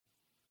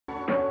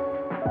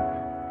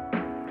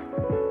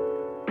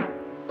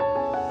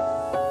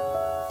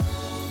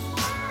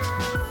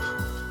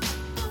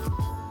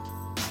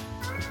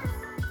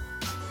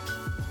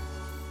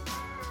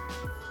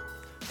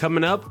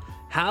Coming up,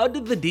 how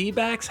did the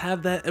D-backs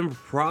have that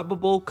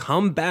improbable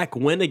comeback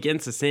win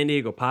against the San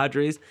Diego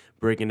Padres?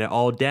 Breaking it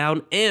all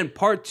down. And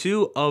part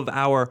 2 of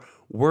our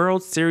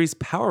World Series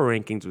Power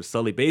Rankings with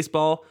Sully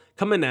Baseball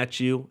coming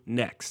at you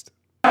next.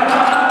 You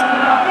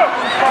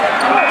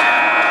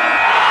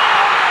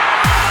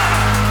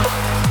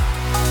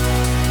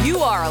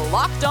are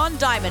Locked On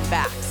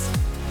Diamondbacks,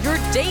 your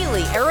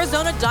daily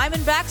Arizona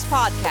Diamondbacks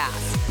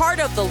podcast, part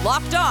of the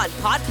Locked On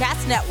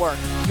Podcast Network,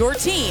 your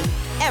team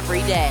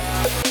every day.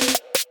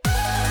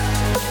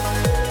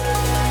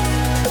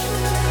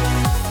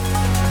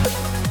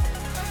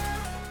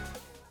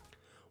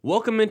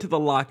 Welcome into the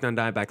Locked On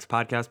Diamondbacks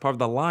podcast, part of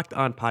the Locked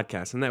On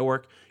Podcast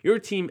Network. Your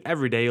team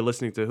every day. You're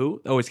listening to who?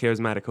 The always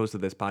charismatic host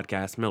of this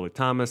podcast, Miller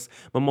Thomas.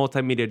 I'm a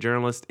multimedia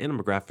journalist and I'm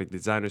a graphic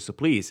designer, so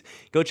please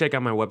go check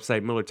out my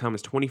website,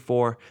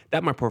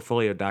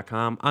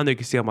 MillerThomas24.myportfolio.com. On there you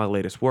can see all my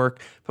latest work,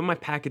 from my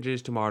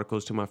packages to my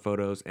articles to my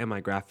photos and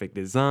my graphic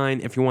design.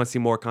 If you want to see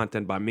more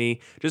content by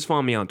me, just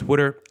follow me on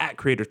Twitter at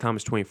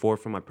CreatorThomas24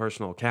 for my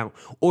personal account,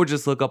 or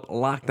just look up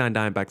Locked On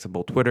Diamondbacks on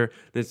both Twitter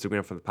and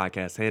Instagram for the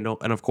podcast handle.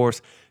 And of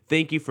course,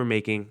 thank you for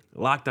making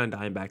Locked On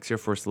Diamondbacks your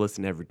first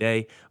listen every day.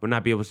 I would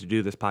not be able to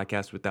do this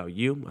podcast without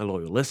you, my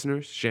loyal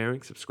listeners,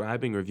 sharing,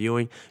 subscribing,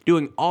 reviewing,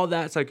 doing all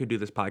that so I could do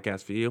this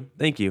podcast for you.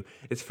 Thank you.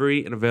 It's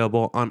free and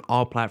available on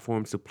all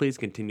platforms, so please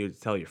continue to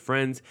tell your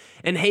friends.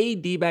 And hey,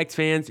 D-backs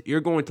fans,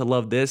 you're going to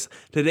love this.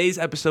 Today's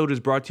episode is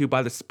brought to you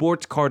by the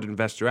Sports Card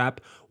Investor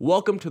app.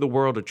 Welcome to the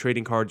world of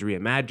trading cards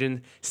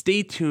reimagined.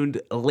 Stay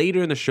tuned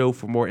later in the show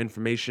for more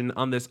information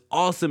on this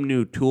awesome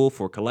new tool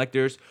for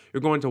collectors.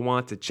 You're going to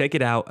want to check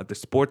it out at the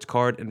Sports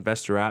Card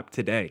Investor app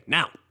today.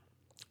 Now,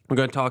 we're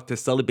going to talk to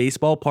Sully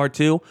Baseball, Part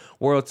 2,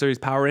 World Series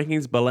Power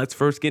Rankings, but let's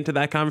first get into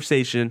that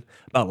conversation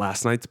about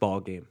last night's ball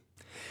game.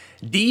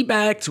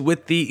 D-backs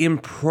with the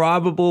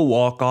improbable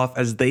walk-off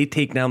as they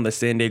take down the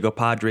San Diego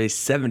Padres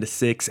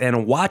 7-6,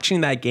 and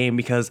watching that game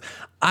because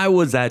I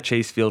was at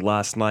Chase Field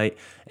last night,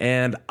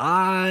 and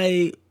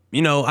I've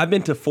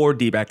been to 4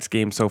 D-backs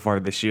games so far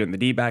this year, and the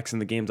D-backs in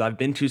the games I've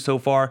been to so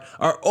far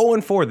are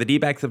 0-4. The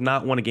D-backs have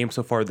not won a game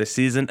so far this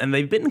season, and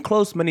they've been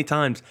close many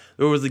times.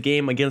 There was a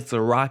game against the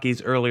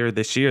Rockies earlier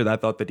this year that I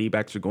thought the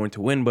D-backs were going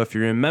to win, but if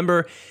you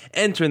remember,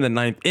 entering the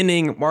 9th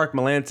inning, Mark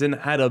Melancon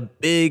had a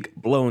big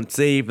blown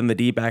save, and the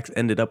D-backs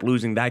ended up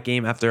losing that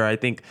game after I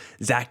think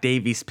Zach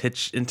Davies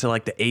pitched into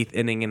like the 8th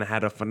inning and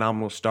had a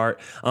phenomenal start.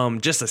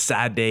 Just a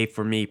sad day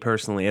for me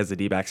personally as a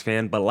D-backs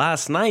fan, but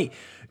last night,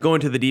 going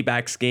to the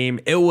D-backs game,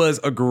 it was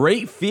a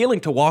great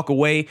feeling to walk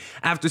away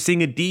after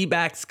seeing a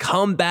D-backs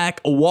comeback,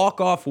 a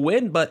walk-off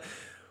win, but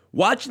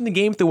watching the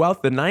game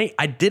throughout the night,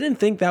 I didn't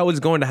think that was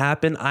going to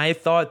happen. I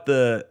thought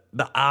the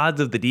odds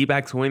of the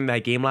D-backs winning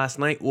that game last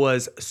night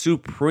was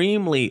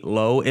supremely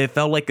low. It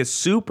felt like a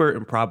super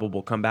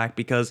improbable comeback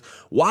because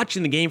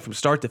watching the game from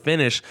start to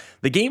finish,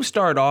 the game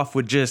started off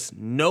with just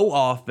no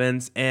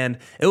offense, and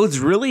it was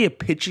really a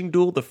pitching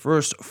duel the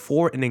first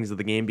 4 innings of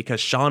the game because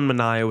Sean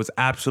Manaea was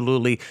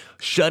absolutely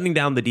shutting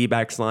down the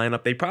D-backs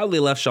lineup. They probably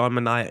left Sean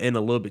Manaea in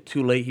a little bit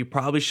too late. He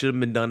probably should have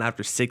been done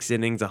after 6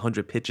 innings,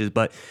 100 pitches,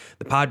 but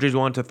the Padres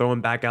wanted to throw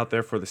him back out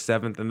there for the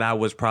 7th, and that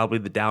was probably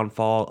the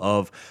downfall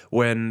of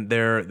when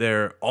their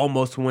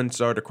almost win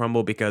started to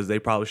crumble because they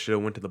probably should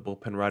have went to the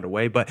bullpen right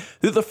away. But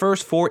through the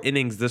first 4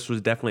 innings, this was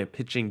definitely a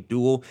pitching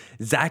duel.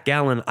 Zach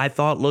Gallen, I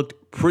thought,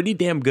 looked pretty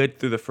damn good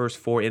through the first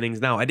 4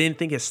 innings. Now, I didn't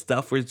think his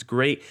stuff was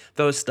great.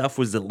 Though his stuff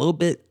was a little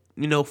bit,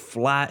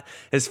 flat.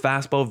 His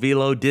fastball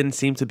velo didn't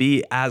seem to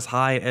be as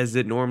high as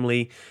it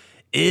normally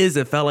is.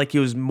 It felt like he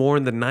was more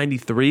in the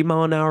 93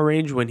 mile an hour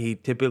range when he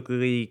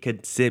typically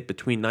could sit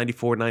between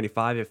 94 and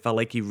 95. It felt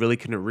like he really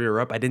couldn't rear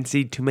up. I didn't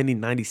see too many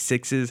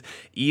 96s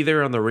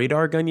either on the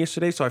radar gun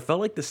yesterday, so I felt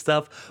like the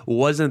stuff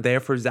wasn't there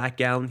for Zach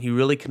Gallen. He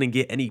really couldn't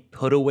get any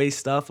put away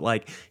stuff.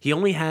 Like, he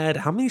only had,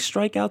 how many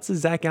strikeouts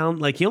is Zach Gallen?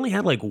 Like, he only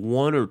had like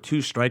 1 or 2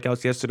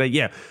 strikeouts yesterday.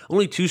 Yeah,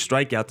 only 2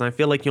 strikeouts, and I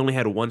feel like he only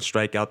had 1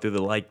 strikeout through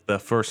the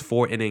first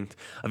 4 innings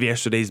of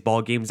yesterday's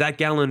ball game. Zach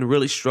Gallen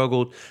really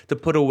struggled to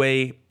put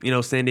away,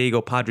 San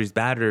Diego Padres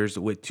batters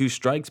with 2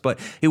 strikes, but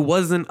it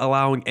wasn't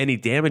allowing any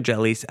damage at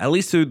least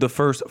through the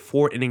first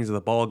 4 innings of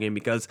the ball game,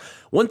 because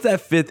once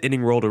that 5th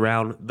inning rolled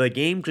around, the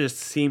game just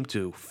seemed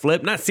to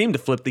flip.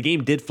 The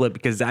game did flip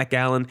because Zach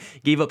Gallen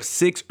gave up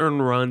 6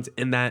 earned runs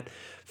in that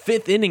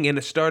 5th inning, and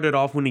it started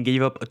off when he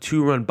gave up a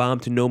 2-run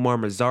bomb to Nomar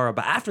Mazara.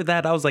 But after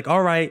that, I was like,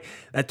 all right,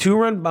 that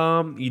 2-run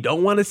bomb, you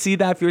don't want to see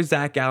that if you're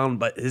Zach Gallen,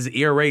 but his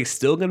ERA is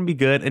still going to be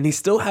good, and he's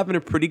still having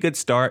a pretty good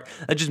start.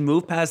 Let's just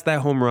move past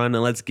that home run,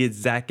 and let's get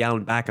Zach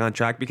Gallen back on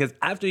track, because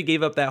after he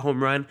gave up that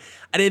home run,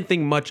 I didn't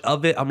think much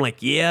of it. I'm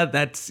like, yeah,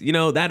 that's,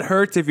 that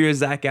hurts if you're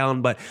Zach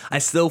Gallen, but I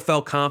still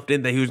felt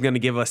confident that he was going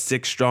to give us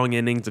 6 strong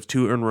innings of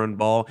 2 earned run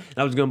ball, and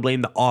I was going to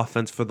blame the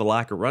offense for the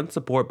lack of run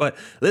support. But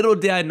little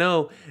did I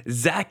know,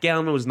 Zach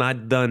Gallen was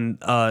not done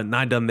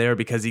there,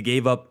 because he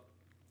gave up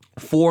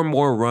 4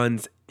 more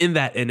runs in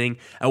that inning.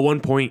 At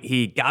one point,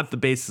 he got the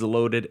bases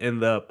loaded,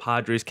 and the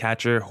Padres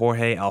catcher,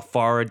 Jorge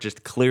Alfaro,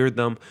 just cleared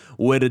them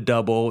with a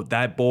double.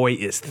 That boy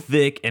is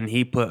thick, and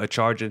he put a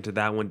charge into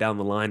that one down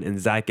the line, and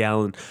Zach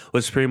Gallen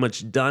was pretty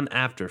much done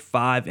after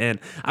 5. And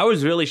I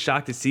was really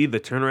shocked to see the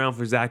turnaround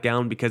for Zach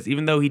Gallen, because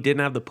even though he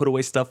didn't have the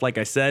put-away stuff, like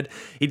I said,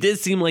 he did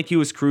seem like he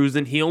was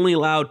cruising. He only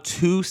allowed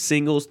 2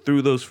 singles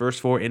through those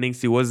first 4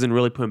 innings. He wasn't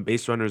really putting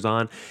base runners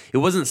on. It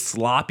wasn't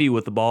sloppy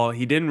with the ball.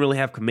 He didn't really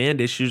have command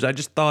issues. I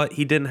just thought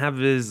he didn't have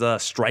his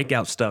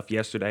strikeout stuff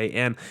yesterday,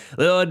 and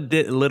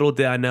little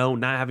did I know,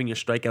 not having your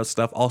strikeout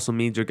stuff also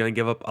means you're going to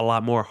give up a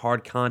lot more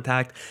hard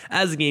contact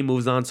as the game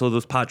moves on. So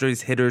those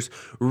Padres hitters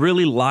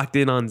really locked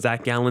in on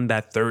Zach Gallen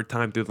that 3rd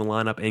time through the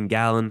lineup, and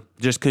Gallen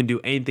just couldn't do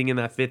anything in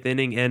that 5th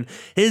inning, and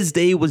his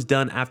day was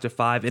done after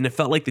 5. And it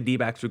felt like the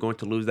D-backs were going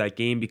to lose that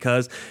game,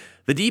 because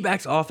the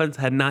D-backs offense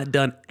had not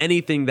done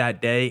anything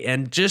that day.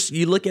 And just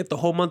you look at the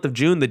whole month of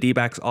June, the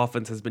D-backs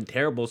offense has been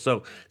terrible.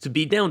 So to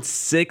be down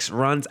 6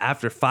 runs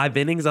after 5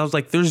 innings, I was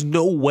like, there's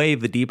no way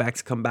the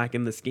D-backs come back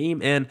in this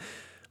game. And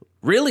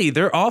really,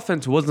 their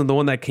offense wasn't the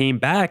one that came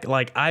back.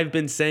 Like I've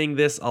been saying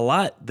this a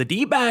lot. The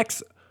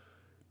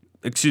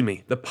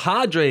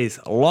Padres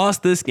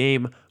lost this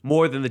game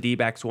more than the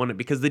D-backs won it,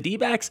 because the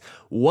D-backs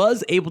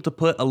was able to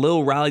put a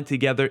little rally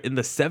together in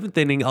the 7th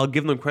inning. I'll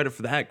give them credit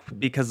for that,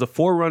 because the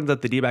 4 runs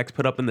that the D-backs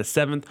put up in the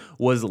 7th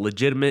was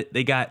legitimate.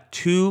 They got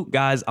 2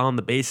 guys on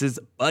the bases.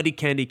 Buddy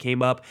Kennedy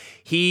came up.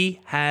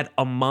 He had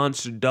a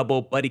monster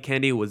double. Buddy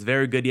Kennedy was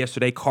very good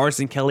yesterday.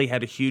 Carson Kelly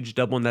had a huge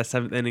double in that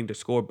 7th inning to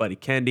score Buddy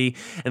Kennedy,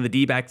 and the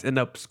D-backs end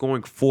up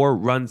scoring 4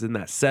 runs in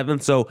that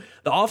 7th. So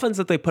the offense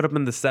that they put up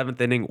in the 7th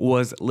inning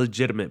was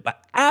legitimate.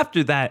 But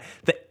after that,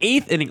 the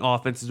 8th inning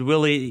offense is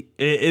really,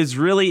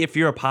 if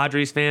you're a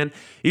Padres fan,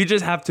 you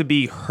just have to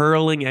be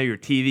hurling at your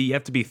TV. You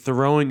have to be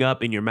throwing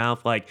up in your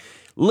mouth. Like,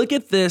 look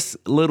at this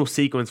little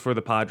sequence for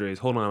the Padres.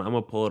 Hold on, I'm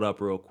going to pull it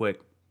up real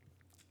quick,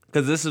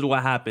 because this is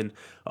what happened.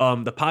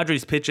 The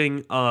Padres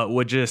pitching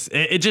would just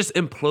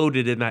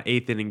imploded in that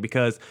 8th inning,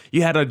 because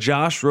you had a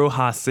Josh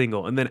Rojas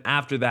single, and then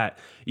after that,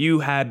 you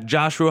had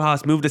Josh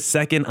Rojas move to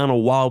second on a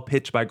wild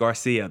pitch by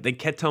Garcia. Then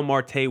Ketel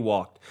Marte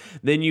walked.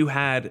 Then you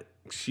had,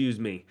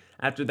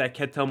 after that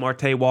Ketel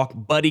Marte walk,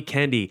 Buddy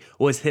Kennedy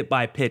was hit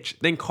by a pitch.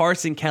 Then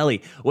Carson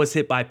Kelly was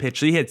hit by a pitch.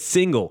 So you had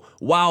single,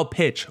 wild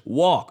pitch,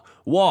 walk,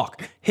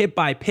 hit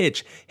by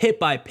pitch.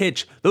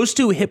 Those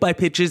 2 hit by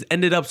pitches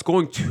ended up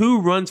scoring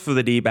 2 runs for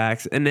the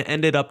D-backs, and it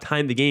ended up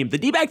tying the game. The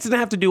D-backs didn't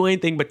have to do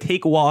anything but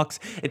take walks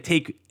and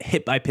take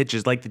hit by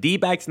pitches. Like the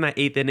D-backs in that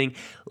 8th inning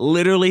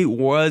literally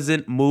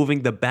wasn't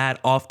moving the bat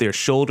off their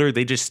shoulder.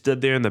 They just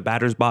stood there in the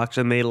batter's box,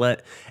 and they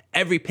let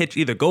every pitch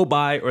either go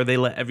by or they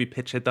let every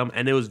pitch hit them,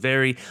 and it was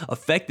very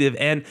effective.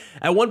 And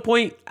at one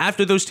point,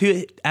 after those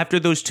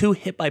two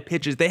hit by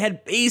pitches, they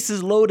had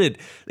bases loaded.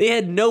 They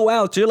had no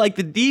outs. You're like,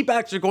 the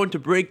D-backs are going to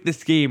break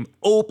this game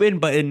open,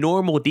 but in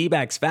normal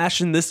D-backs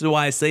fashion. This is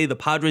why I say the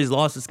Padres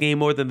lost this game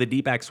more than the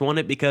D-backs won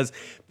it, because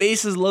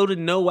bases loaded,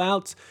 no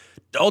outs,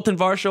 Dalton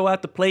Varsho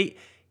at the plate,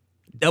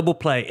 double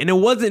play. And it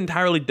wasn't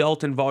entirely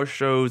Dalton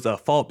Varshow's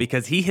fault,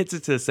 because he hits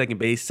it to the second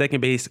base.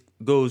 Second base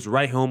goes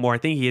right home, or I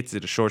think he hits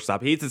it to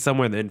shortstop. He hits it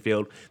somewhere in the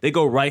infield. They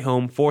go right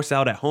home, force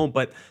out at home.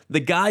 But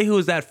the guy who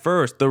was at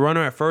first, the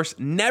runner at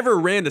first, never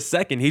ran to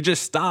second. He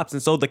just stops.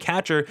 And so the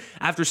catcher,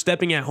 after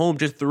stepping at home,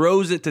 just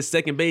throws it to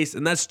second base.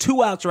 And that's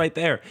 2 outs right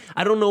there.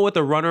 I don't know what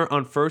the runner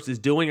on first is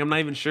doing. I'm not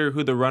even sure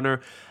who the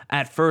runner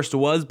at first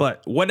was,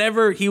 but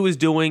whatever he was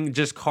doing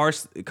just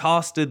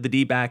costed the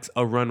D-backs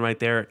a run right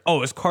there.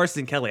 Oh, it's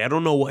Carson Kelly. I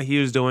don't know what he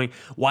was doing,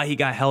 why he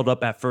got held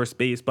up at first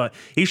base, but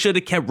he should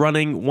have kept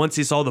running once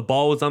he saw the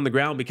ball was on the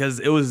ground, because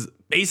it was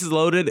bases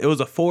loaded. It was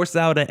a force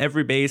out at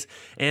every base,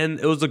 and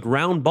it was a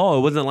ground ball.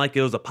 It wasn't like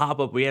it was a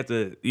pop-up where you had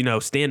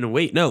to, stand and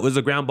wait. No, it was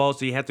a ground ball,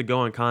 so you had to go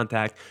on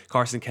contact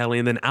Carson Kelly,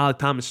 and then Alek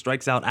Thomas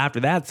strikes out after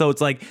that. So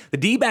it's like the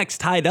D-backs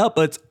tied up,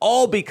 but it's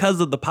all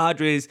because of the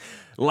Padres'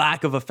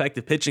 lack of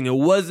effective pitching. It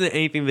wasn't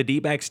anything the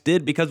D-backs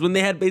did, because when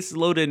they had bases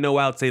loaded and no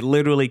outs, they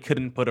literally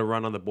couldn't put a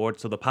run on the board.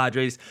 So the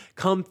Padres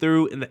come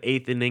through in the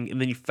 8th inning,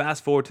 and then you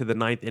fast forward to the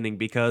 9th inning,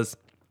 because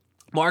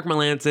Mark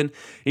Melancon,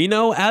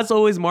 as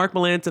always, Mark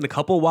Melancon, a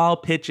couple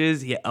wild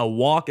pitches, a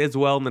walk as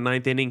well in the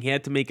 9th inning. He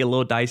had to make it a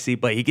little dicey,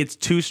 but he gets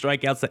 2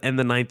 strikeouts to end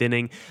the 9th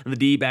inning, and the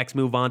D-backs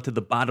move on to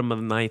the bottom of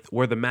the 9th,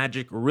 where the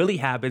magic really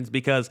happens,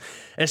 because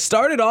it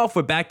started off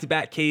with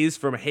back-to-back Ks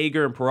from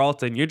Hager and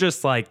Peralta, and you're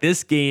just like,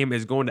 this game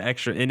is going to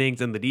extra innings,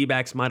 and the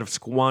D-backs might have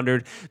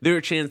squandered their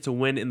chance to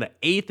win in the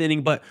 8th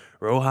inning, but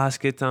Rojas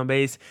gets on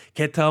base,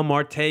 Ketel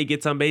Marte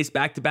gets on base,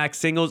 back-to-back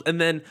singles, and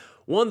then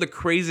one of the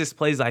craziest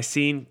plays I've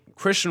seen,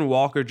 Christian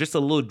Walker, just a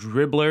little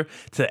dribbler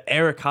to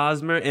Eric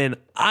Hosmer, and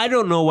I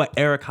don't know what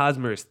Eric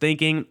Hosmer is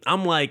thinking.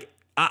 I'm like,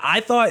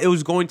 I thought it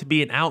was going to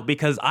be an out,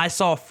 because I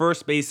saw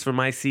first base from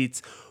my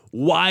seats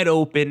wide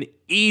open,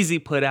 easy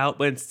put out,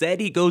 but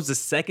instead he goes to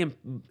second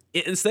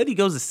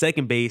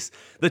base,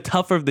 the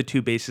tougher of the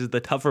 2 bases, the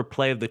tougher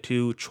play of the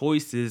 2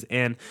 choices,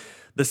 and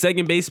the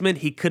second baseman,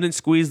 he couldn't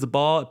squeeze the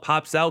ball. It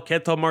pops out.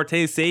 Ketel Marte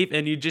is safe,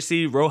 and you just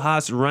see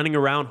Rojas running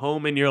around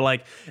home, and you're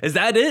like, is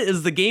that it?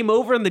 Is the game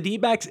over? And the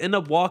D-backs end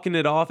up walking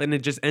it off, and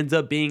it just ends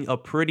up being a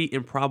pretty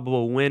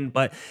improbable win.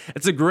 But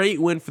it's a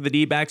great win for the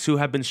D-backs, who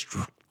have been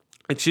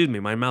excuse me,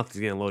 my mouth is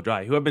getting a little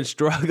dry, who have been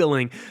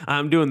struggling.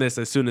 I'm doing this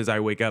as soon as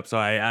I wake up, so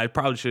I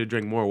probably should have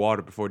drank more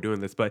water before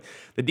doing this. But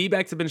the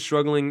D-backs have been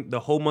struggling the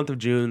whole month of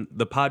June.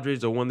 The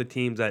Padres are one of the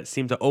teams that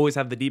seem to always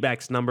have the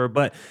D-backs number.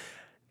 But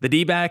the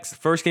D-backs,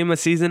 first game of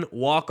the season,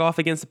 walk off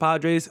against the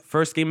Padres.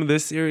 First game of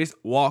this series,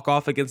 walk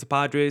off against the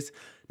Padres.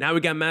 Now we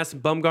got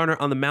Madison Bumgarner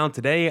on the mound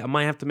today. I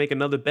might have to make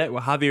another bet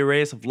with Javier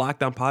Reyes of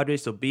Locked On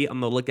Padres, so be on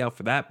the lookout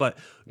for that. But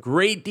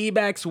great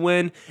D-backs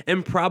win,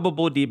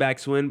 improbable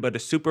D-backs win, but a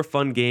super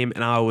fun game,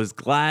 and I was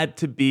glad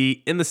to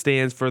be in the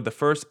stands for the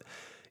first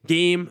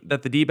game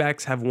that the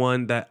D-backs have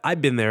won that I've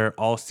been there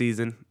all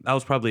season. That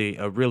was probably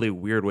a really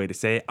weird way to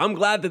say it. I'm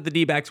glad that the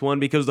D-backs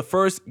won because the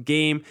first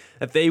game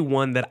that they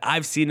won that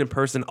I've seen in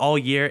person all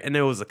year, and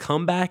it was a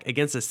comeback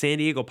against the San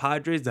Diego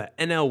Padres, the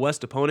NL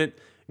West opponent.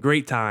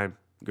 Great time.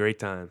 Great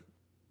time.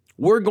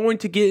 We're going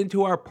to get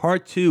into our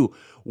part 2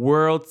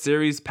 World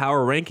Series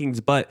power rankings,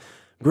 but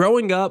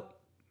growing up,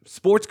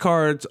 sports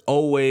cards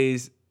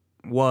always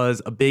was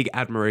a big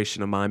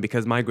admiration of mine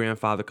because my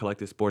grandfather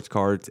collected sports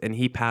cards and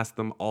he passed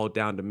them all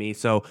down to me.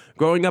 So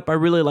growing up, I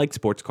really liked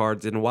sports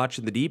cards, and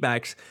watching the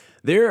D-backs,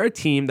 they're a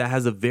team that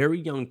has a very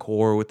young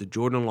core with the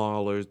Jordan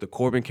Lawlers, the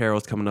Corbin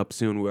Carrolls coming up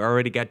soon. We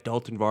already got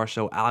Dalton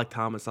Varsho, Alek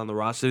Thomas on the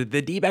roster.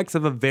 The D-backs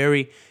have a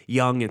very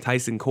young,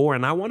 enticing core,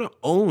 and I want to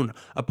own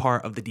a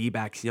part of the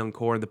D-backs' young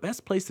core. And the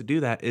best place to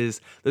do that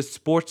is the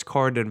Sports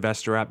Card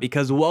Investor app,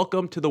 because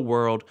welcome to the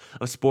world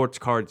of sports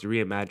cards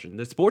reimagined.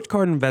 The Sports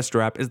Card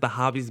Investor app is the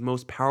hobby's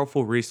most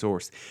powerful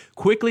resource.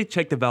 Quickly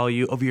check the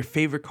value of your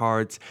favorite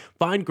cards,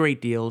 find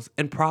great deals,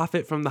 and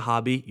profit from the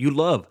hobby you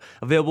love.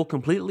 Available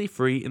completely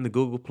free in the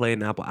Google Play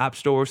and Apple App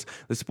Stores,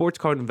 the Sports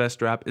Card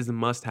Investor app is a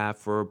must-have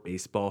for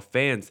baseball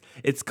fans.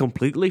 It's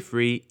completely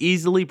free,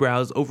 easily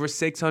browse over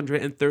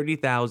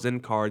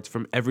 630,000 cards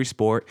from every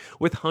sport,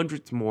 with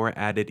hundreds more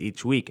added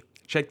each week.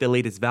 Check the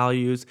latest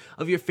values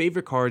of your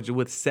favorite cards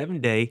with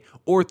 7-day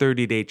or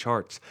 30-day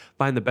charts.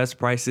 Find the best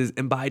prices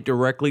and buy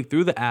directly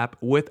through the app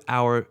with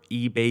our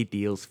eBay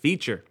Deals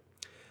feature.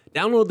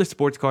 Download the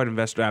Sports Card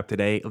Investor app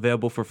today,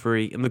 available for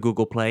free in the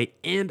Google Play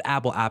and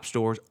Apple App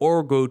Stores,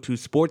 or go to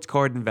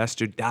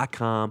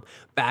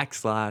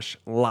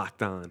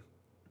sportscardinvestor.com/lockedon.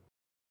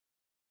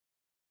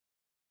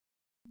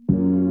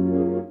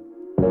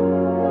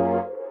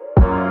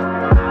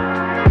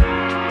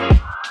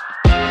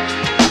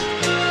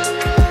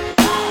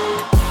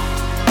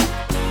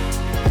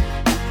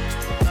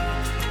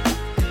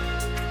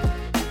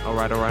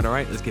 All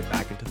right. Let's get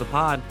back into the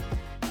pod.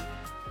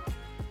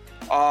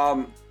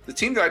 The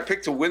team that I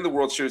picked to win the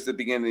World Series at the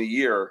beginning of the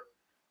year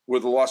were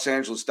the Los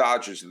Angeles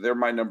Dodgers. They're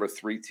my number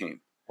 3 team.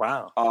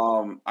 Wow.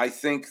 I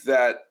think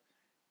that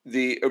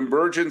the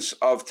emergence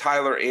of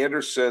Tyler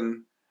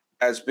Anderson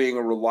as being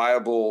a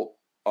reliable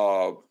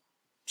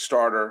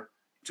starter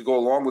to go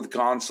along with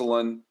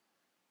Gonsolin.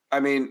 I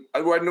mean,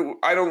 I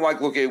don't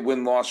like looking at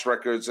win-loss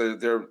records.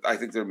 I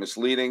think they're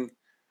misleading.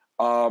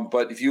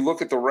 But if you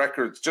look at the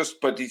records,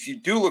 but if you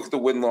do look at the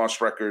win-loss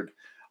record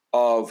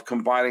of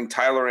combining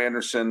Tyler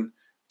Anderson,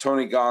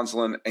 Tony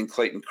Gonsolin, and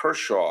Clayton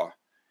Kershaw,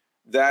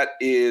 that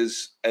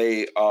is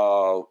they're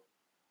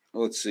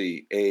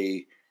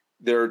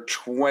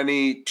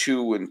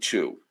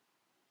 22-2.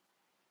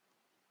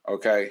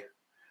 Okay.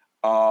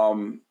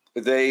 Walker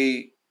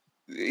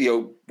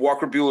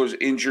Buehler's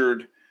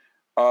injured.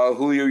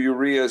 Julio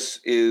Urias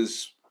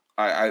is,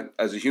 I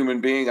as a human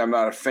being, I'm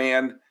not a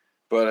fan,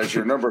 but as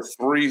your number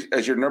 3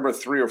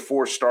 or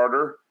 4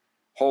 starter,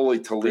 holy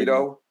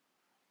Toledo.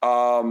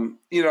 I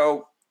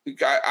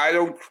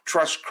don't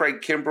trust Craig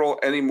Kimbrell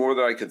any more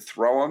than I could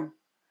throw him.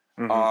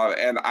 Mm-hmm.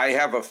 And I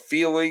have a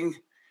feeling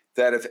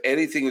that if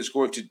anything is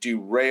going to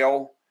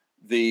derail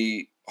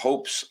the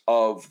hopes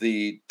of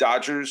the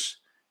Dodgers,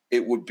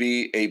 it would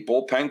be a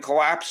bullpen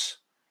collapse.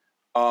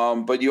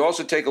 But you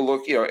also take a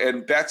look,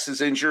 and Betts is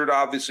injured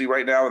obviously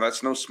right now, and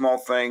that's no small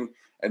thing.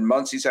 And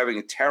Muncy's having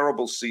a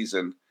terrible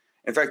season.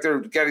 In fact, they're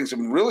getting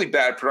some really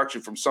bad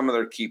production from some of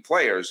their key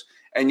players.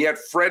 And yet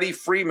Freddie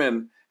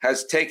Freeman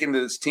has taken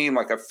to this team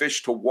like a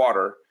fish to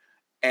water.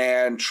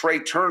 And Trey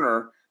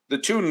Turner, the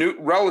 2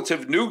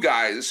 relative new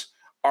guys,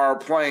 are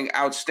playing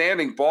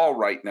outstanding ball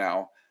right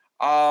now.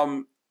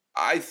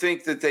 I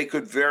think that they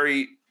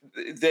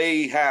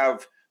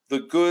have the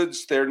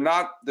goods. They're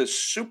not the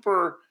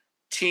super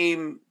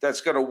team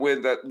that's going to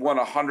win, that won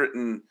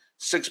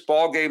 106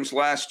 ball games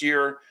last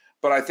year,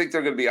 but I think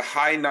they're going to be a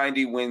high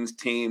 90 wins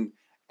team.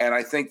 And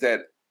I think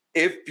that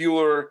if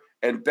Buehler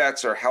and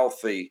Betts are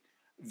healthy,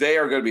 they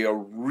are going to be a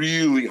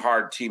really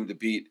hard team to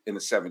beat in a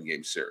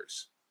 7-game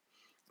series.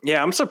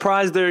 Yeah, I'm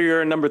surprised they're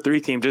your number 3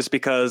 team just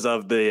because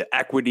of the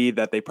equity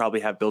that they probably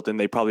have built in.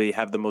 They probably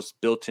have the most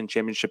built-in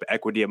championship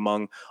equity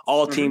among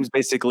all teams.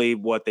 Basically,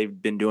 what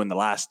they've been doing the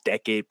last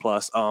decade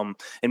plus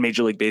in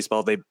Major League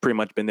Baseball. They've pretty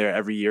much been there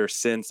every year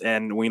since.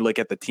 And when you look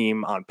at the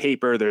team on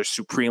paper, they're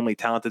supremely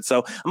talented.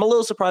 So I'm a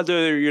little surprised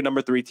they're your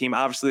number 3 team.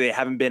 Obviously, they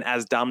haven't been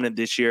as dominant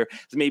this year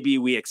as maybe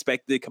we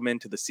expected to come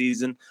into the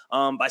season.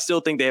 I still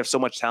think they have so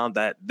much talent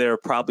that they're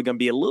probably going to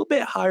be a little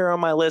bit higher on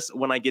my list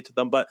when I get to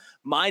them. But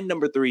my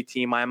number 3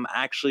 team, I'm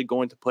actually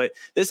going to put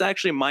this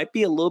actually might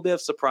be a little bit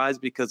of surprise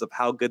because of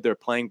how good they're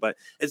playing, but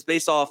it's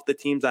based off the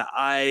teams that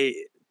I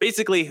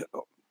basically,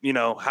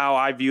 how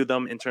I view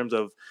them in terms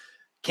of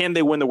can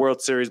they win the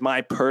World Series? My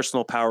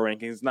personal power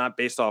rankings, not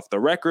based off the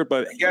record,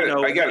 but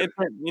I get it.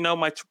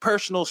 My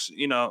personal,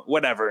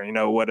 whatever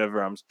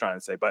I'm trying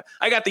to say. But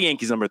I got the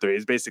Yankees number 3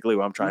 is basically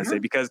what I'm trying to say,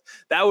 because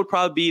that would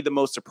probably be the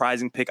most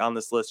surprising pick on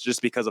this list,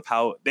 just because of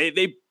how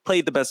they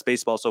played the best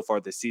baseball so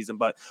far this season.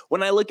 But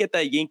when I look at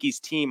that Yankees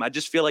team, I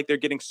just feel like they're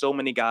getting so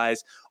many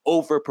guys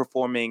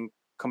overperforming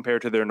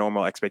compared to their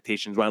normal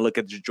expectations. When I look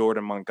at the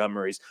Jordan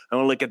Montgomerys, I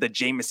want to look at the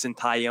Jameson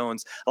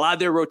Tyones, a lot of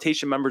their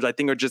rotation members, I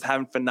think, are just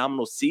having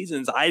phenomenal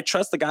seasons. I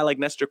trust a guy like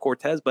Nestor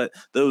Cortez, but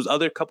those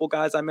other couple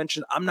guys I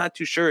mentioned, I'm not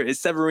too sure.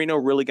 Is Severino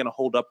really going to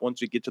hold up once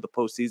we get to the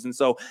postseason?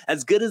 So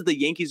as good as the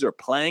Yankees are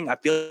playing, I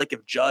feel like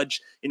if Judge,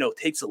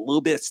 takes a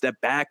little bit of step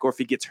back, or if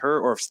he gets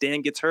hurt, or if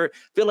Stan gets hurt,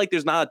 I feel like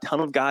there's not a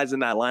ton of guys in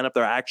that lineup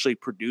that are actually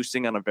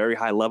producing on a very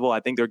high level. I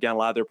think they're getting a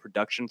lot of their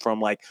production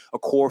from like a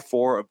core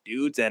 4 of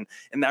dudes, and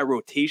in that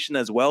rotation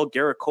as well.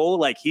 Garrett Cole,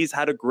 like, he's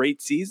had a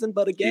great season,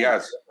 but again,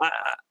 yes.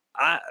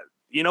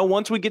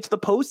 Once we get to the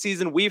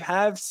postseason, we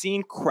have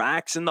seen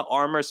cracks in the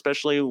armor,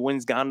 especially when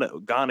he's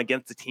gone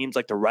against the teams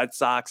like the Red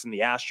Sox and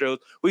the Astros.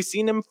 We've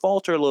seen him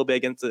falter a little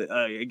bit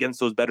against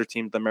those better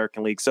teams in the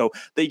American League. So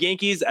the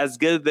Yankees, as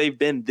good as they've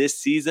been this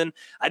season,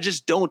 I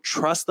just don't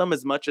trust them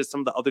as much as some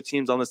of the other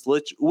teams on this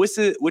list,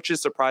 which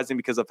is surprising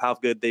because of how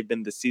good they've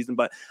been this season.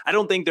 But I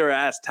don't think they're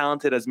as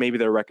talented as maybe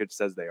their record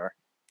says they are.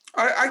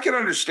 I can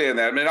understand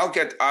that. I mean,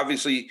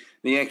 obviously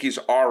the Yankees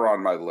are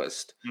on my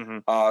list.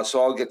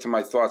 So I'll get to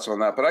my thoughts on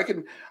that. But I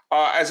can,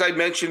 as I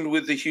mentioned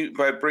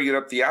by bringing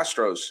up the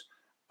Astros,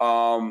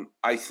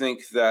 I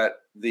think that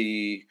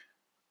the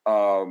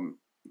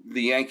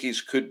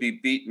Yankees could be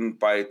beaten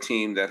by a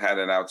team that had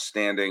an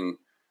outstanding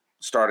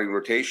starting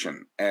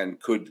rotation and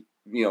could,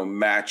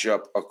 match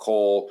up a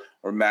Cole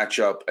or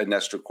match up a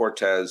Nestor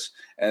Cortez.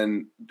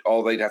 And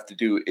all they'd have to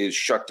do is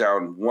shut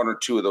down 1 or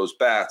 2 of those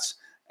bats,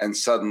 and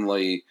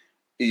suddenly,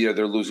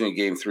 they're losing a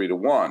game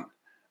 3-1.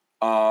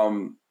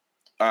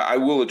 I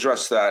will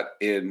address that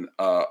in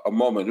a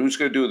moment. Who's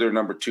going to do their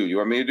number 2? You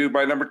want me to do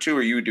my number 2,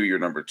 or you do your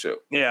number 2?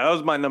 Yeah, that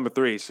was my number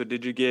 3. So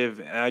did you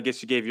give? I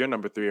guess you gave your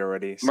number 3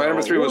 already. So my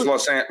number 3 was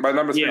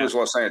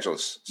Los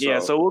Angeles. So.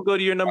 So we'll go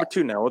to your number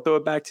 2 now. We'll throw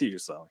it back to you,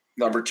 Sully.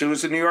 Number 2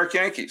 is the New York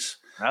Yankees.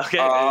 Okay,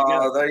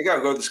 there you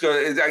go. Let's go.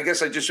 I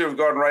guess I just should have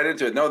gone right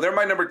into it. No, they're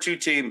my number 2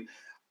 team,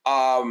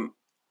 and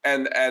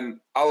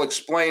I'll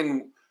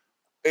explain.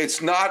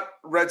 It's not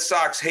Red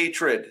Sox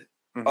hatred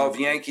of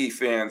Yankee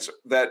fans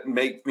that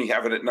make me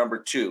have it at number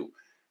 2.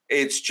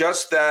 It's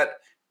just that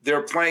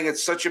they're playing at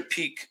such a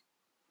peak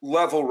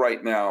level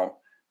right now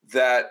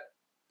that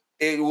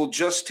it will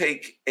just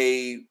take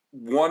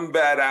one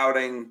bad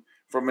outing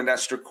from a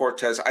Nestor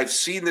Cortez. I've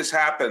seen this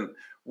happen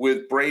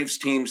with Braves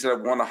teams that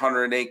have won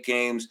 108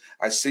 games.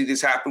 I see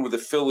this happen with the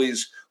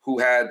Phillies, who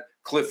had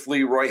Cliff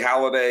Lee, Roy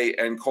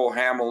Halladay, and Cole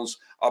Hamels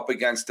up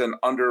against an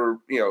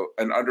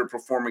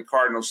underperforming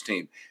Cardinals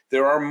team.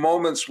 There are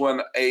moments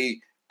when a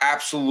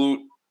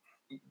absolute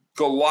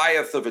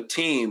Goliath of a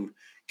team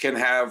can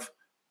have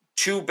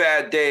 2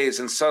 bad days,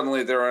 and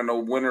suddenly they're in a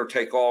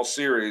winner-take-all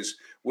series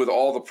with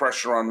all the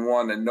pressure on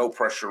one and no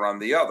pressure on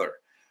the other.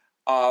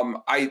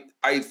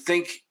 I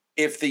think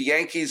if the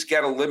Yankees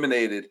get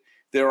eliminated,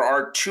 there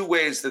are 2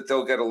 ways that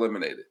they'll get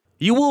eliminated.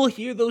 You will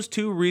hear those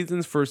 2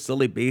 reasons for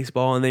silly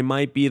baseball, and they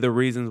might be the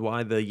reasons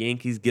why the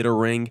Yankees get a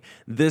ring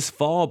this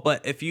fall.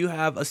 But if you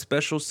have a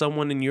special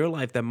someone in your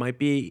life that might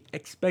be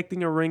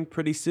expecting a ring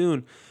pretty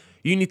soon,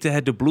 you need to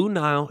head to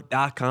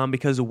BlueNile.com,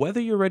 because whether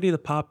you're ready to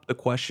pop the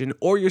question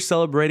or you're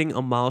celebrating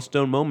a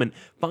milestone moment,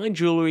 find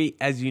jewelry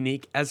as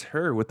unique as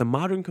her with the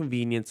modern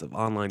convenience of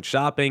online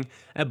shopping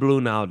at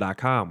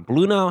BlueNile.com.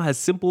 Blue Nile has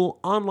simple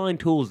online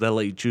tools that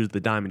let you choose the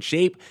diamond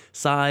shape,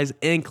 size,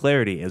 and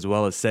clarity, as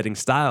well as setting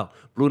style.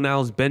 Blue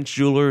Nile's bench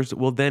jewelers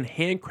will then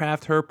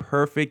handcraft her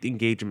perfect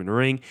engagement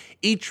ring.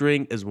 Each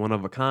ring is one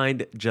of a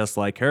kind, just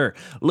like her.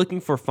 Looking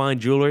for fine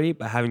jewelry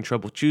but having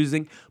trouble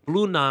choosing?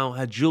 Blue Nile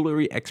has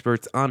jewelry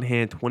experts on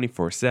hand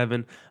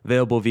 24/7,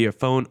 available via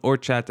phone or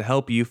chat to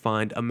help you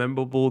find a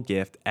memorable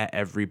gift at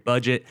every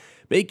budget.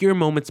 Make your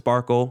moment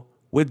sparkle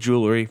with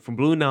jewelry from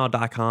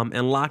BlueNile.com,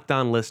 and Locked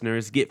On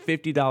listeners get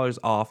 $50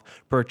 off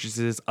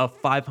purchases of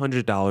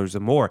 $500 or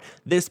more.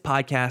 This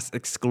podcast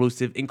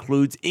exclusive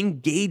includes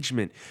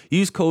engagement.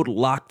 Use code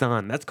Locked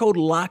On. That's code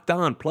Locked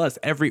On. Plus,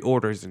 every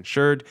order is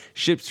insured,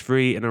 ships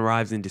free, and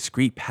arrives in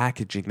discreet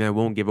packaging that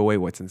won't give away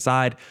what's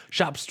inside.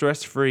 Shop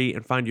stress-free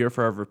and find your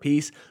forever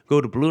piece.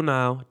 Go to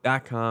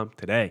BlueNile.com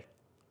today.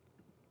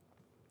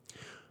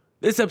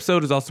 This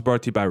episode is also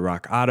brought to you by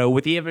Rock Auto.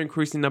 With the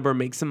ever-increasing number of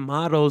makes and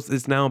models,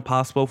 it's now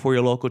impossible for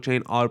your local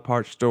chain auto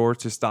parts store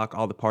to stock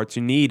all the parts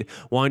you need.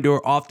 Why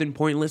endure often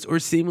pointless or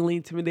seemingly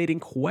intimidating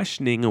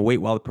questioning and wait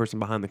while the person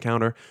behind the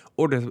counter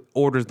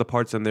orders the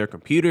parts on their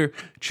computer,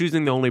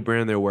 choosing the only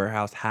brand their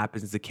warehouse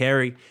happens to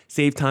carry?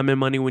 Save time and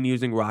money when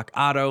using Rock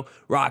Auto.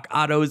 Rock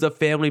Auto is a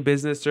family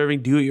business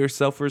serving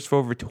do-it-yourselfers for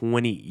over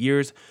 20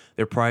 years.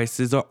 Their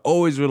prices are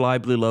always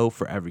reliably low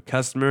for every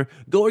customer.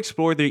 Go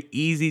explore their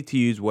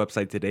easy-to-use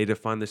website today to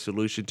find the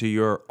solution to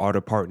your auto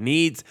part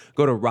needs.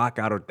 Go to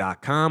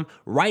rockauto.com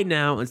right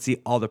now and see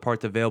all the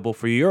parts available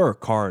for your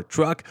car or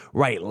truck.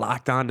 Right,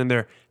 Locked On in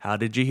there. How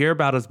did you hear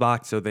about us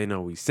box so they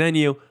know we sent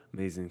you?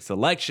 Amazing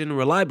selection,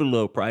 reliably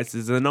low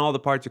prices, and all the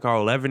parts your car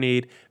will ever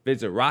need.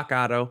 Visit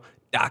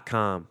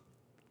rockauto.com.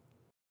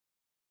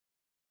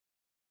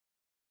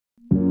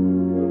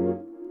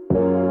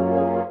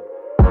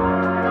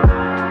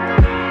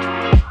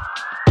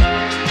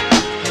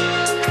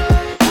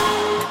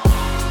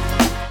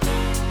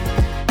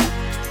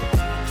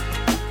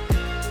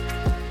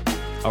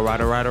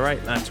 All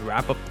right. Let's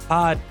wrap up the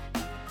pod.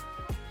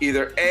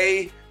 Either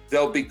A,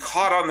 they'll be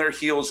caught on their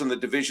heels in the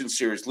division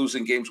series,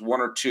 losing games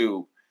 1 or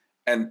 2,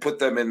 and put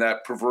them in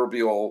that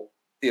proverbial,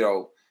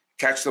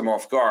 catch them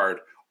off guard,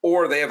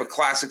 or they have a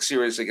classic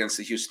series against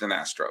the Houston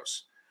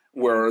Astros,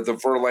 where the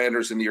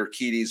Verlanders and the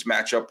Urquidis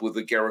match up with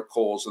the Garrett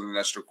Coles and the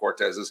Nestor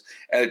Cortezes,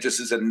 and it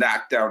just is a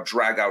knockdown,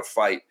 drag-out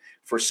fight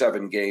for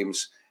 7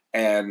 games.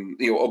 And,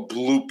 a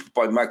bloop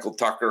by Michael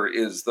Tucker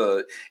is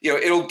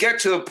it'll get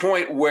to the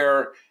point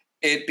where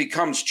it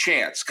becomes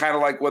chance, kind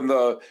of like when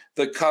the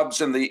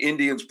Cubs and the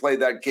Indians played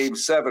that Game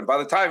 7. By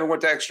the time it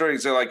went to extra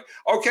innings, they're like,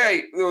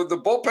 okay,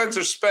 the bullpens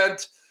are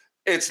spent.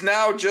 It's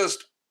now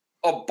just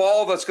a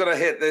ball that's going to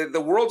hit.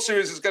 The World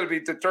Series is going to be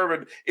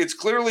determined. It's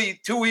clearly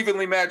 2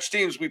 evenly matched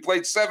teams. We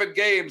played 7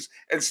 games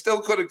and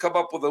still couldn't come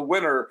up with a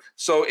winner.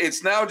 So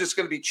it's now just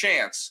going to be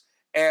chance.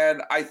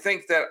 And I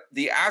think that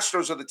the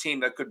Astros are the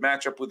team that could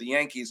match up with the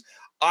Yankees.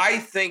 I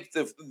think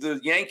the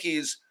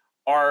Yankees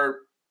are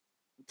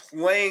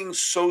playing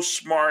so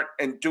smart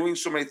and doing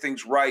so many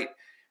things right.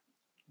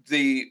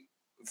 The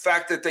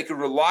fact that they could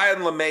rely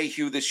on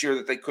LeMahieu this year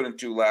that they couldn't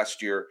do last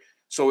year.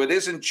 So it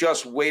isn't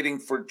just waiting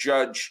for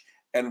Judge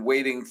and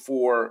waiting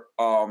for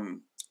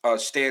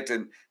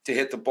Stanton to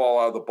hit the ball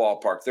out of the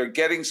ballpark. They're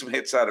getting some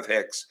hits out of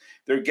Hicks.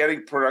 They're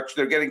getting production.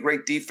 They're getting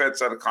great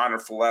defense out of Connor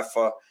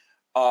Falefa.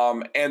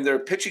 And their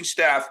pitching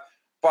staff,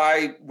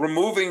 by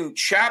removing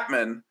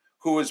Chapman,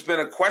 who has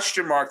been a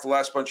question mark the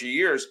last bunch of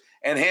years,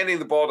 and handing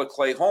the ball to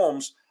Clay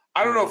Holmes.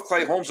 I don't know if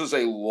Clay Holmes is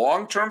a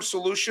long-term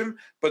solution,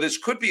 but this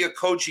could be a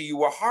Koji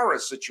Uehara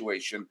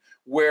situation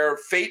where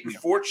fate and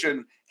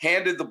fortune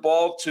handed the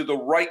ball to the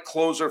right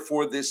closer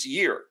for this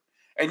year.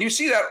 And you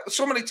see that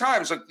so many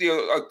times, like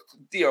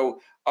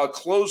a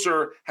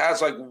closer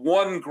has like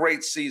one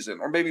great season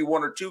or maybe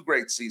 1 or 2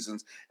 great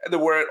seasons, and then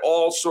where it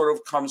all sort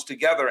of comes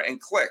together and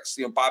clicks.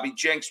 Bobby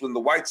Jenks when the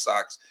White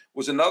Sox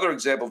was another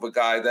example of a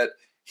guy that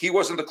he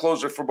wasn't the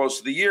closer for most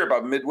of the year.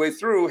 About midway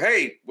through,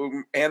 hey,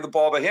 we'll hand the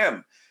ball to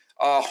him.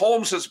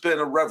 Holmes has been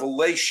a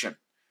revelation.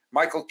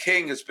 Michael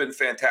King has been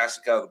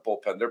fantastic out of the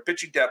bullpen. Their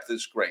pitching depth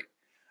is great.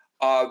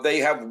 They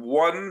have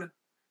one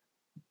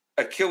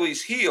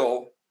Achilles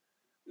heel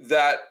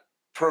that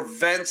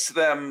prevents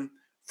them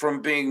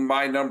from being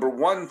my number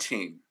 1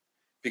 team,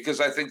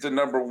 because I think the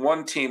number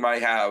 1 team I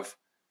have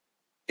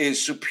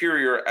is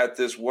superior at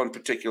this one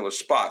particular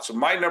spot. So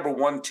my number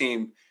 1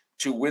 team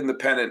to win the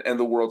pennant and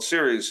the World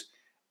Series,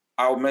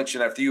 I'll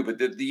mention after you, but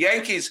the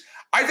Yankees,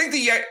 I think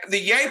the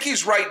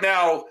Yankees right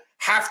now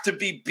have to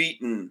be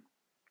beaten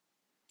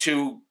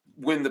to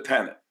win the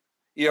pennant.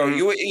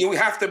 You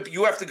have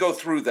to go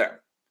through them.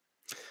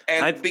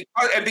 And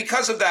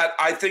because of that,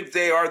 I think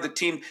they are the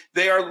team.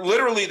 They are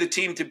literally the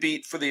team to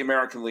beat for the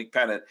American League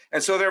pennant.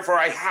 And so therefore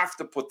I have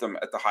to put them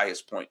at the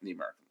highest point in the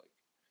American League.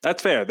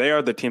 That's fair. They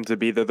are the team to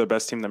beat. They're the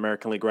best team in the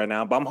American League right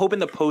now. But I'm hoping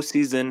the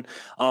postseason,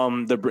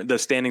 the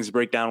standings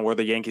breakdown where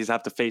the Yankees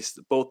have to face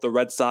both the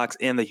Red Sox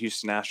and the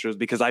Houston Astros,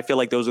 because I feel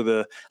like those are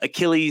the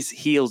Achilles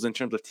heels in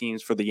terms of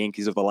teams for the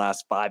Yankees of the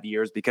last 5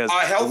 years. Because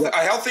a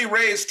healthy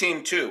Rays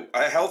team too,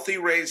 a healthy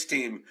Rays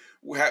team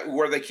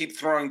where they keep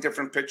throwing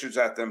different pitchers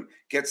at them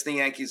gets the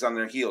Yankees on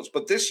their heels.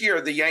 But this year,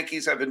 the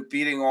Yankees have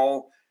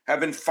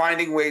been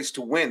finding ways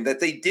to win that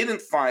they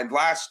didn't find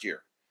last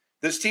year.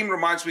 This team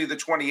reminds me of the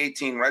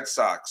 2018 Red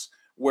Sox,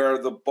 where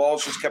the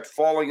balls just kept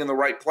falling in the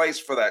right place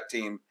for that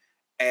team.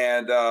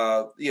 And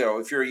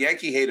if you're a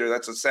Yankee hater,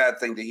 that's a sad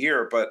thing to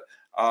hear. But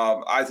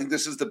I think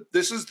this is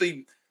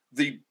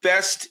the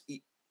best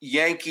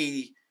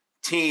Yankee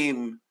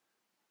team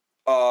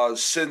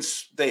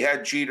since they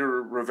had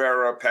Jeter,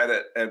 Rivera,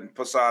 Pettit, and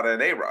Posada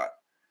and A-Rod.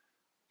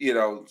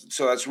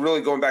 So that's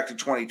really going back to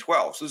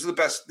 2012. So this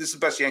is the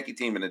best Yankee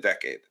team in a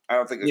decade. I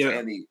don't think there's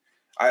any.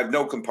 I have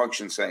no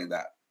compunction saying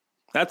that.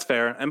 That's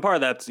fair. And part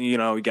of that's,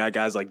 you got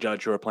guys like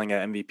Judge who are playing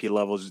at MVP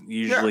levels.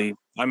 Usually, yeah.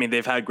 I mean,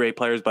 they've had great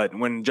players, but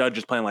when Judge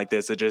is playing like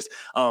this, it just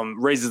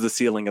raises the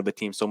ceiling of the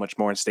team so much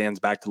more and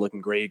stands back to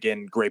looking great.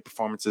 Again, great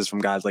performances from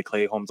guys like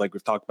Clay Holmes, like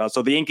we've talked about.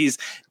 So the Yankees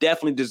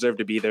definitely deserve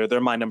to be there. They're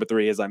my number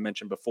 3, as I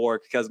mentioned before,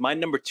 because my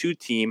number 2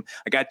 team,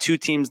 I got 2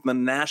 teams in the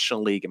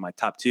National League in my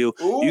top 2.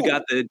 Ooh. You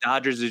got the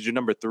Dodgers as your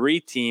number 3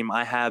 team.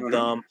 I have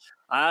them.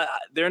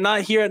 They're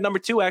not here at number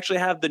 2. I actually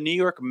have the New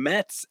York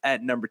Mets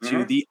at number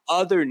 2, the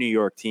other New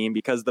York team,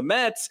 because the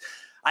Mets,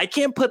 I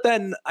can't put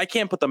them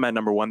at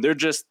number 1.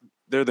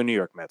 They're the New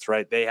York Mets,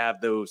 right? They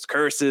have those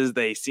curses.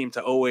 They seem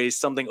to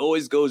something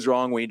always goes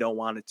wrong when you don't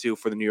want it to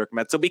for the New York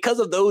Mets. So because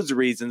of those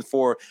reasons,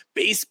 for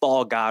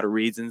baseball god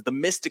reasons, the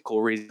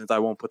mystical reasons, I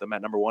won't put them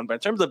at number 1. But in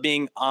terms of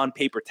being on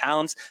paper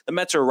talents, the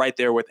Mets are right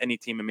there with any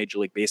team in Major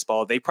League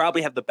Baseball. They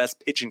probably have the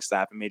best pitching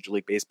staff in Major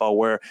League Baseball,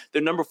 where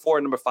their number 4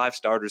 and number 5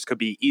 starters could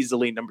be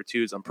easily number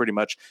 2s on pretty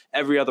much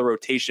every other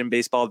rotation in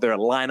baseball. Their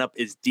lineup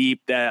is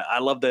deep. I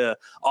love the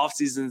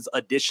offseason's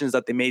additions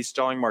that they made.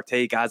 Starling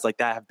Marte, guys like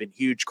that have been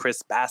huge.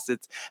 Chris Bassett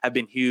have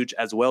been huge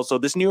as well. So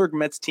this New York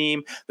Mets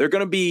team, they're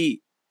going to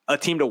be a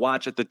team to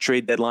watch at the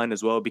trade deadline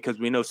as well, because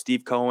we know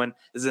Steve Cohen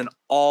is an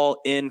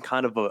all-in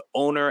kind of a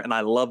owner, and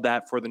I love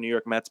that for the New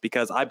York Mets,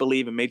 because I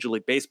believe in Major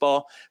League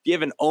Baseball, if you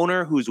have an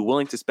owner who's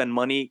willing to spend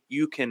money,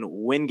 you can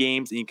win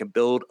games and you can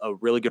build a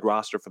really good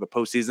roster for the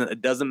postseason.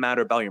 It doesn't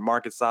matter about your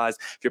market size.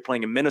 If you're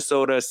playing in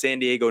Minnesota, San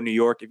Diego, New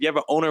York, if you have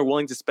an owner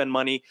willing to spend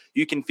money,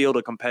 you can field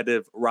a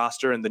competitive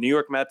roster. And the New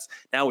York Mets,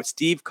 now with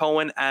Steve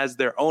Cohen as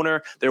their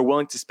owner, they're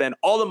willing to spend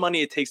all the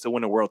money it takes to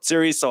win a World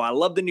Series. So I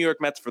love the New York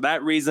Mets for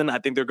that reason. I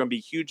think they're going to be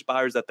huge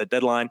buyers at the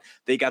deadline.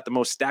 They got the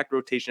most stacked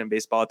rotation in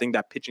baseball. I think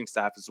that pitching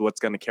staff is what's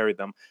going to carry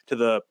them to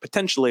the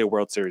potentially a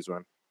World Series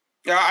win.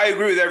 Yeah, I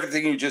agree with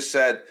everything you just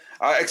said,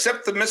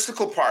 except the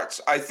mystical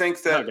parts. I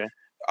think that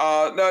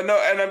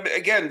and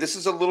again, there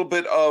is a little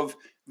bit of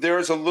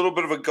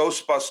a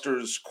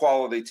Ghostbusters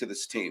quality to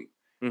this team,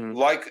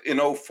 like in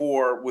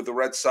 2004 with the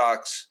Red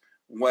Sox,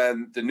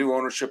 when the new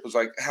ownership was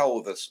like, hell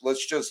with this.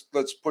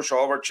 Let's push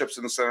all of our chips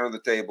in the center of the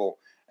table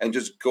and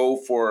just go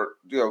for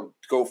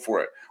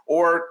it.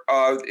 Or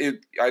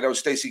I know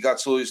Stacey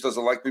Gotsulias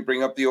doesn't like me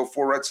bring up the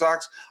 2004 Red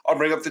Sox. I'll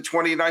bring up the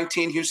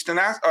 2019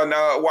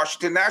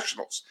 Washington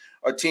Nationals,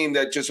 a team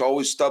that just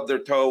always stubbed their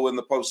toe in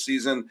the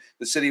postseason.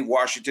 The city of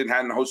Washington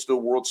hadn't hosted a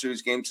World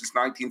Series game since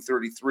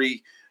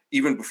 1933,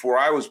 even before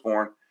I was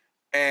born.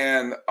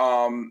 And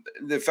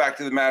the fact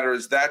of the matter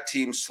is that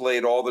team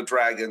slayed all the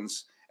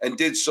dragons and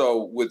did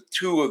so with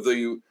 2 of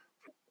the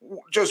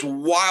just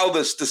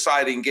wildest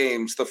deciding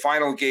games. The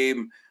final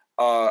game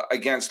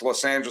against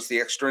Los Angeles,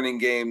 the extra inning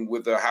game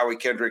with the Howie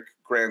Kendrick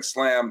grand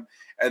slam,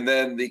 and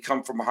then the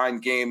come from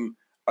behind game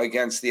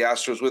against the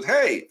Astros with,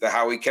 the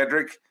Howie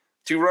Kendrick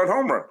 2-run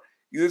home run.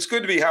 It's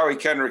good to be Howie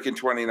Kendrick in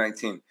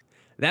 2019.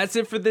 That's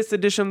it for this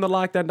edition of the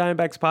Locked On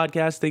Diamondbacks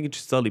podcast. Thank you to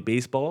Sully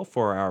Baseball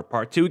for our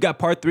part 2. We got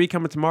part 3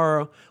 coming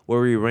tomorrow,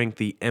 where we rank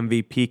the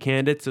MVP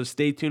candidates, so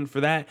stay tuned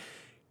for that.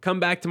 Come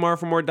back tomorrow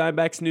for more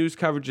Diamondbacks news,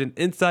 coverage, and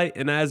insight.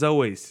 And as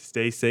always,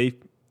 stay safe,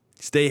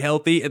 stay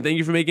healthy, and thank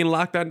you for making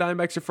Locked On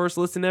Diamondbacks your first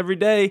listen every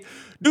day.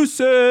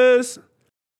 Deuces!